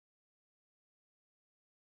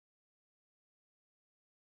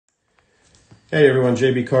Hey everyone,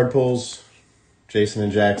 JB Card Pulls, Jason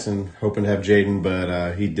and Jackson. Hoping to have Jaden,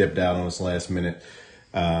 but he dipped out on us last minute.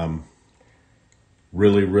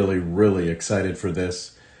 Really excited for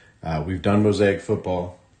this. We've done Mosaic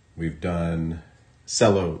football. We've done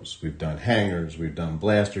cellos. We've done hangers. We've done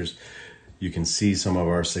blasters. You can see some of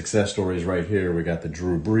our success stories right here. We got the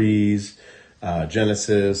Drew Brees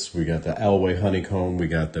Genesis. We got the Elway honeycomb. We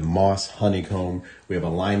got the Moss honeycomb. We have a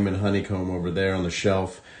lineman honeycomb over there on the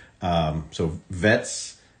shelf. So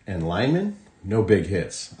vets and linemen, no big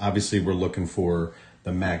hits. Obviously, we're looking for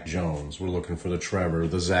the Mac Jones. We're looking for the Trevor,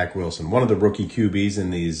 the Zach Wilson, one of the rookie QBs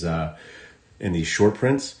in these short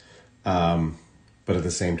prints. But at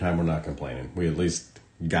the same time, we're not complaining. We at least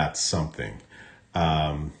got something.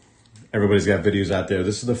 Everybody's got videos out there.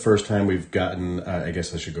 This is the first time we've gotten, I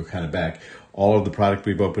guess I should go kind of back. All of the product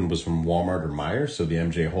we've opened was from Walmart or Meijer, so the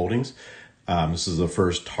MJ Holdings. This is the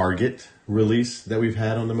first Target release that we've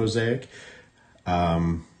had on the Mosaic.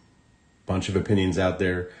 Bunch of opinions out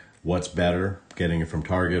there. What's better, getting it from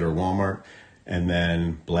Target or Walmart? And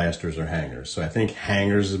then blasters or hangers. So I think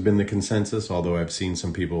hangers have been the consensus, although I've seen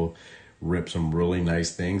some people rip some really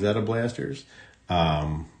nice things out of blasters.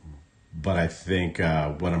 But I think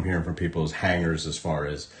what I'm hearing from people is hangers as far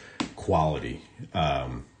as quality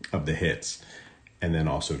of the hits. And then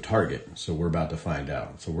also Target. So we're about to find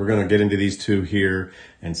out. So we're going to get into these two here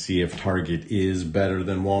and see if Target is better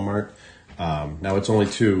than Walmart. Now it's only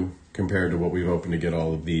two compared to what we've opened to get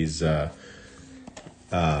all of these honeycomb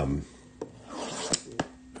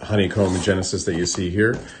and Genesis that you see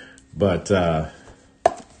here. But I'm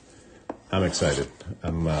excited. I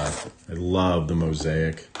love the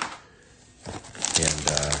Mosaic. And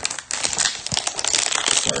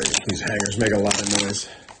sorry, these hangers make a lot of noise.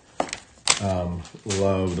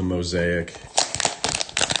 Love the Mosaic.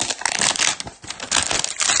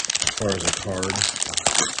 As far as a card,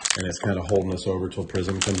 and it's kind of holding us over till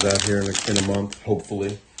Prism comes out here in a month,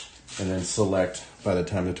 hopefully, and then Select by the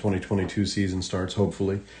time the 2022 season starts,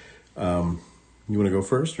 hopefully. You want to go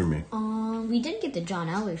first or me? We did get the John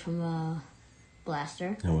Elway from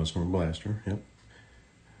Blaster. That was from a Blaster, yep. Do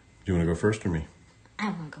you want to go first or me? I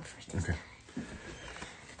want to go first. Okay.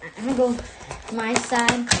 I'm going to go my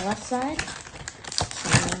side, the left side.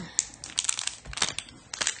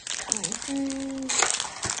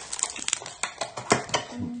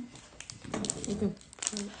 You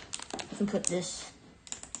can put this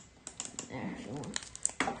there if you want.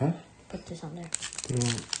 Huh? Put this on there.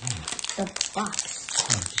 Mm-hmm. The box.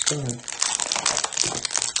 Oh, just go ahead.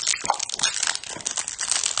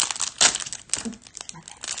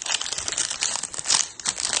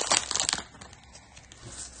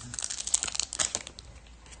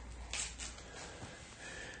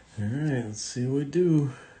 All right, let's see what we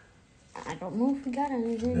do. I don't know if we got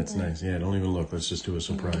anything. That's nice. Yeah, don't even look. Let's just do a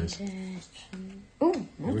surprise. Oh,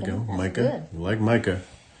 here we go. That's Micah. good. You like Micah.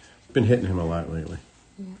 Been hitting him a lot lately.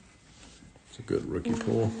 Yeah. It's a good rookie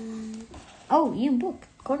pull. Oh, Ian Book,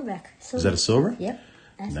 quarterback. Silver. Is that a silver? Yep.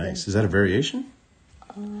 Nice. Good. Is that a variation?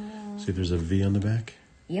 See if there's a V on the back.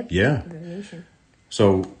 Yep. Yeah. Variation.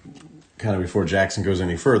 So, kind of before Jackson goes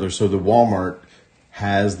any further, so the Walmart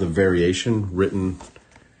has the variation written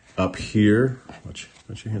up here. Watch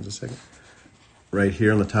your hands a second. Right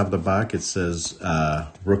here on the top of the box, it says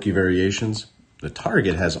rookie variations. The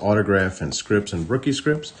Target has autograph and scripts and rookie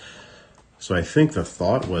scripts. So I think the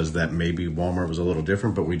thought was that maybe Walmart was a little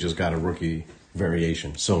different, but we just got a rookie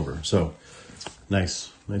variation, silver. So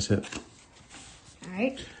nice hit. All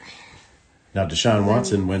right. Now Deshaun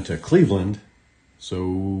Watson went to Cleveland,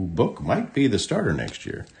 so Book might be the starter next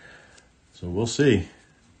year. So we'll see.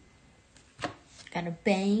 Got a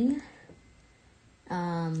bang.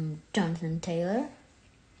 Jonathan Taylor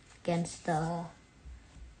against the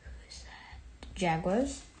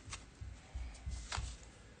Jaguars.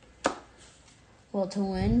 Will to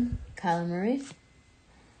win, Kyler Murray.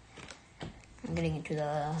 I'm getting into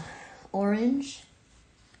the orange.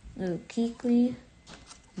 Luke Kuechly,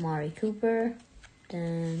 Amari Cooper.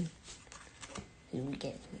 Then who we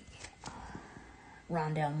get?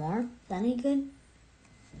 Rondale Moore. That any good?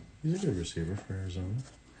 He's a good receiver for Arizona.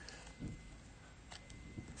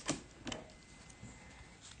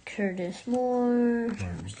 Curtis Moore.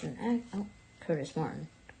 Curtis Martin.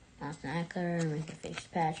 Austin Eckler, Minka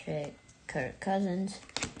Fitzpatrick, Kirk Cousins.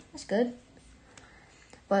 That's good.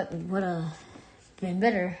 But it would have been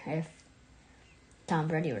better if Tom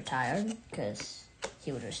Brady retired, because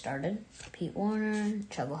he would have started. Pete Warner,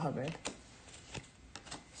 Chuba Hubbard.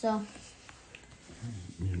 So.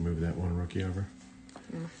 You can move that one rookie over.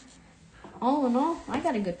 Yeah. All in all, I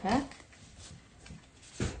got a good pack.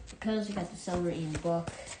 Because I got the silver Ian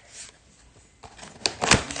Book.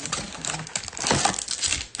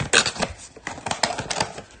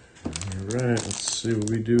 right, let's see what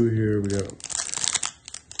we do here. We got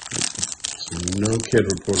no kid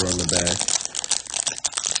reporter on the back.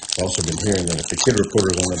 I've also been hearing that if the kid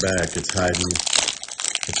reporter's on the back, it's hiding.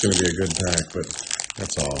 It's going to be a good pack, but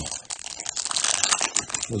that's all.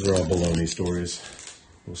 Those are all baloney stories.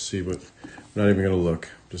 We'll see what, we're not even going to look.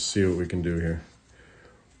 Just see what we can do here.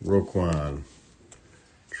 Roquan,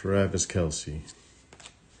 Travis Kelce,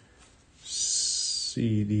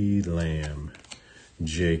 CeeDee Lamb,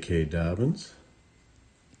 J.K. Dobbins,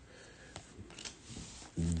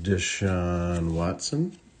 Deshaun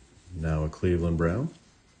Watson, now a Cleveland Brown.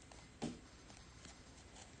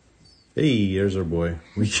 Hey, there's our boy.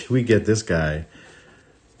 We get this guy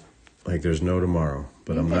like there's no tomorrow.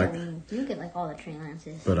 But I'm not. You get like all the Trey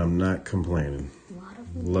Lances. But I'm not complaining. A lot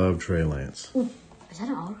of them. Love Trey Lance. Ooh, is that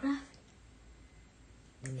an autograph?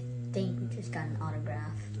 I think we just got an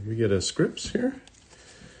autograph. Did we get a Scripps here?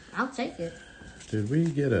 I'll take it. Did we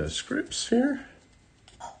get a Scripps here?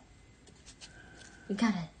 We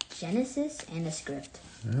got a Genesis and a script.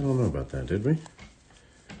 I don't know about that, did we?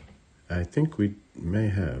 I think we may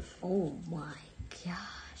have. Oh my gosh.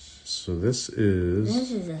 So this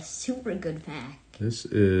is a super good pack. This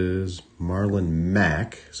is Marlon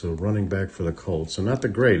Mack, so running back for the Colts. So not the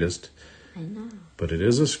greatest. I know. But it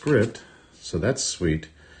is a script, so that's sweet.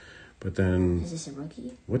 But then... Is this a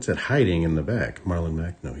rookie? What's it hiding in the back? Marlon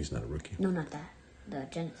Mack? No, he's not a rookie. No, not that. The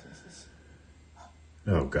Genesis is...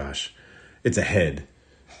 Oh, gosh. It's a head.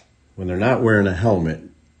 When they're not wearing a helmet,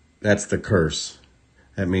 that's the curse.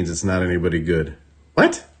 That means it's not anybody good.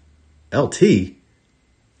 What? LT?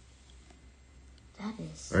 That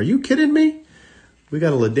is... Are you kidding me? We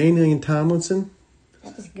got a LaDainian Tomlinson?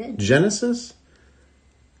 That is good. Genesis?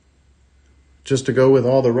 Just to go with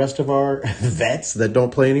all the rest of our vets that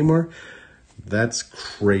don't play anymore? That's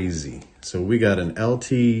crazy. So we got an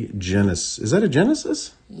LT Genesis. Is that a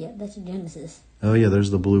Genesis? Yeah, that's a Genesis. Oh, yeah,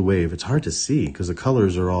 there's the blue wave. It's hard to see because the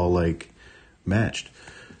colors are all, like, matched.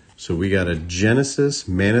 So we got a Genesis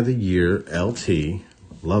Man of the Year LT.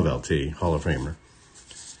 Love LT, Hall of Famer.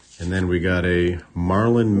 And then we got a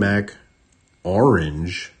Marlon Mack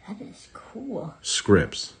Orange. That is cool.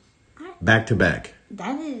 Scripps. Back to back.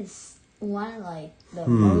 That is one of, like, the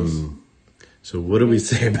most... So what do we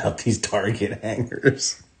say about these Target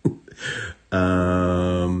hangers?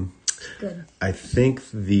 Good. I think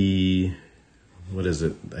the... What is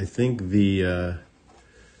it? I think the...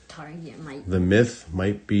 Target might... The myth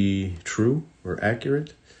might be true or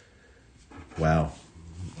accurate. Wow.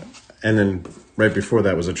 And then right before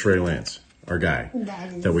that was a Trey Lance, our guy,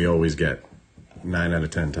 that we always get 9 out of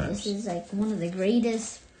 10 times. This is like one of the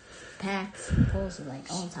greatest packs pulls of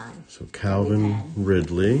like all time. So Calvin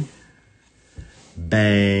Ridley,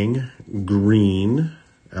 Bang, Green,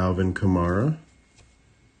 Alvin Kamara.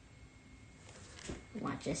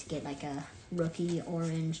 Watch us get like a rookie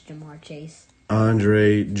orange Jamar Chase.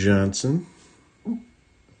 Andre Johnson.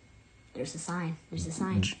 There's a sign. There's a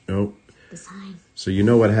sign. Oh. The sign. So you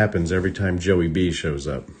know what happens every time Joey B shows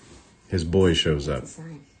up. His boy shows up. The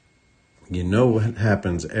sign. You know what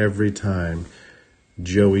happens every time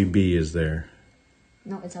Joey B is there.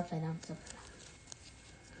 No, it's upside down. It's upside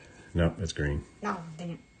No, down. it's green. No,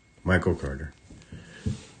 dang it. Michael Carter.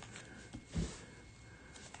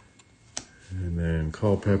 And then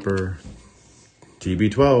Culpepper.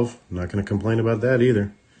 TB12. I'm not going to complain about that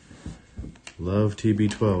either. Love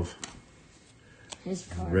TB12. His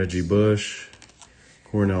cards. Reggie Bush,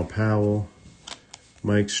 Cornell Powell,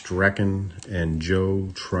 Mike Strachan, and Joe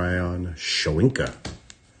Tryon Shoinka.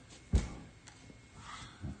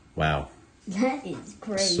 Wow. That is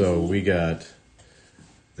crazy. So we got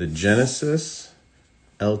the Genesis,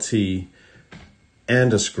 LT,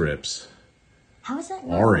 and a Scripps. How is that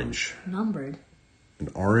Orange. numbered? An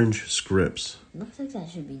orange Scripps. Looks like that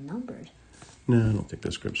should be numbered. No, I don't think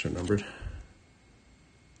the Scripps are numbered.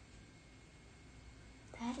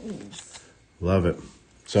 That is Love it.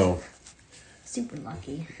 So, super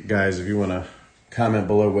lucky. guys, if you want to comment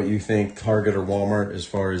below what you think, Target or Walmart, as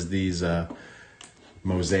far as these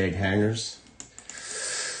Mosaic hangers.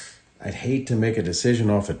 I'd hate to make a decision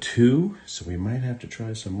off of 2, so we might have to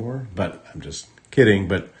try some more. But I'm just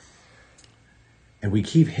kidding. And we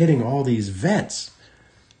keep hitting all these vets.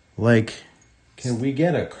 Like, can we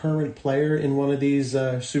get a current player in one of these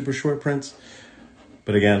super short prints?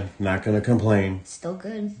 But again, not going to complain. Still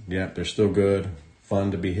good. Yep, they're still good. Fun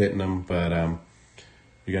to be hitting them. But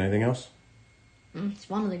you got anything else? It's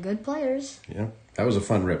one of the good players. Yeah, that was a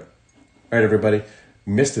fun rip. All right, everybody.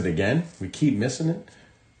 Missed it again. We keep missing it.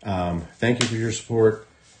 Thank you for your support.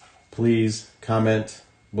 Please comment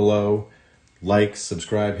below, like,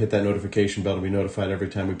 subscribe, hit that notification bell to be notified every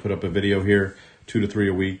time we put up a video here, 2 to 3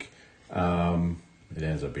 a week. It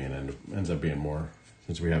ends up being more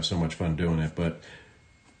since we have so much fun doing it. But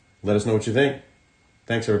let us know what you think.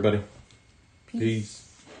 Thanks, everybody. Peace.